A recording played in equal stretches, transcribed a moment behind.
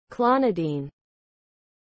Clonidine.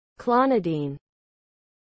 Clonidine.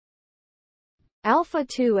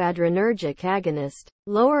 Alpha-2 adrenergic agonist,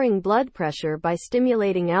 lowering blood pressure by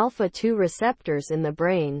stimulating alpha-2 receptors in the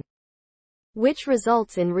brain, which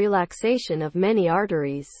results in relaxation of many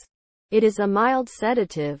arteries. It is a mild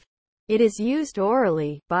sedative. It is used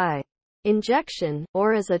orally, by injection,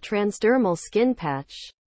 or as a transdermal skin patch.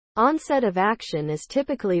 Onset of action is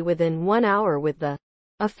typically within 1 hour, with the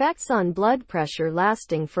effects on blood pressure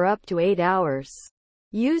lasting for up to 8 hours.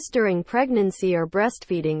 Use during pregnancy or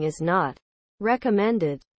breastfeeding is not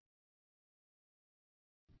recommended.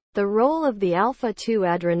 The role of the alpha-2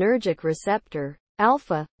 adrenergic receptor,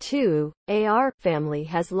 alpha-2, AR, family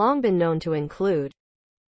has long been known to include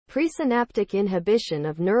presynaptic inhibition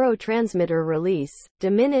of neurotransmitter release,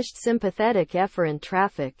 diminished sympathetic efferent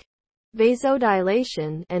traffic,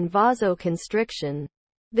 vasodilation, and vasoconstriction.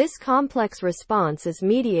 This complex response is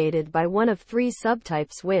mediated by one of 3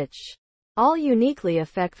 subtypes which all uniquely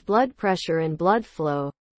affect blood pressure and blood flow.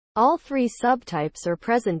 All 3 subtypes are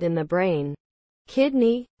present in the brain,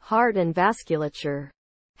 kidney, heart, and vasculature.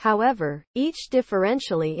 However, each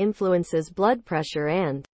differentially influences blood pressure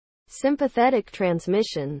and sympathetic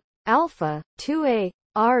transmission. Alpha-2A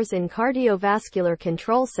Rs in cardiovascular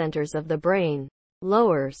control centers of the brain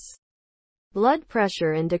lowers blood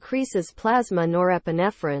pressure and decreases plasma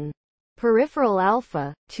norepinephrine. Peripheral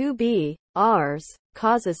alpha-2B Rs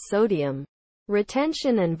causes sodium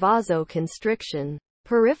retention and vasoconstriction.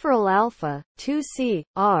 Peripheral alpha-2C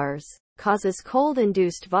Rs causes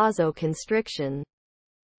cold-induced vasoconstriction.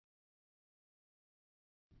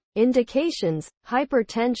 Indications: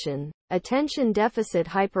 hypertension, attention deficit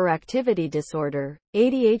hyperactivity disorder,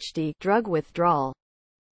 ADHD, drug withdrawal,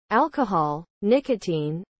 alcohol,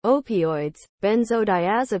 nicotine, opioids,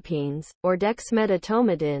 benzodiazepines, or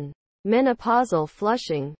dexmedetomidine, menopausal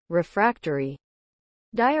flushing, refractory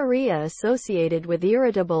diarrhea associated with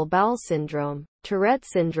irritable bowel syndrome, Tourette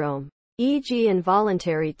syndrome, e.g.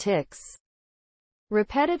 involuntary tics,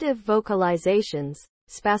 repetitive vocalizations,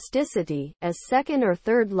 spasticity, as second or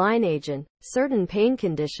third line agent, certain pain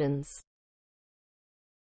conditions.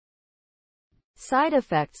 Side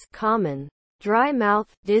effects: common dry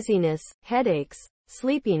mouth, dizziness, headaches,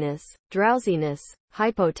 sleepiness, drowsiness,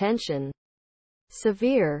 hypotension,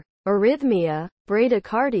 severe arrhythmia,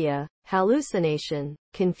 bradycardia, hallucination,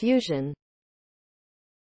 confusion.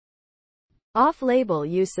 Off-label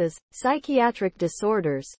uses: psychiatric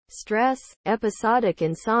disorders, stress, episodic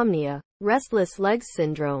insomnia, restless legs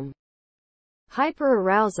syndrome,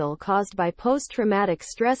 hyperarousal caused by post-traumatic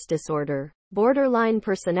stress disorder, borderline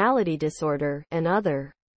personality disorder, and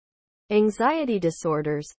other anxiety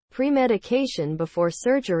disorders, pre-medication before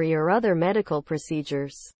surgery or other medical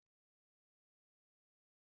procedures.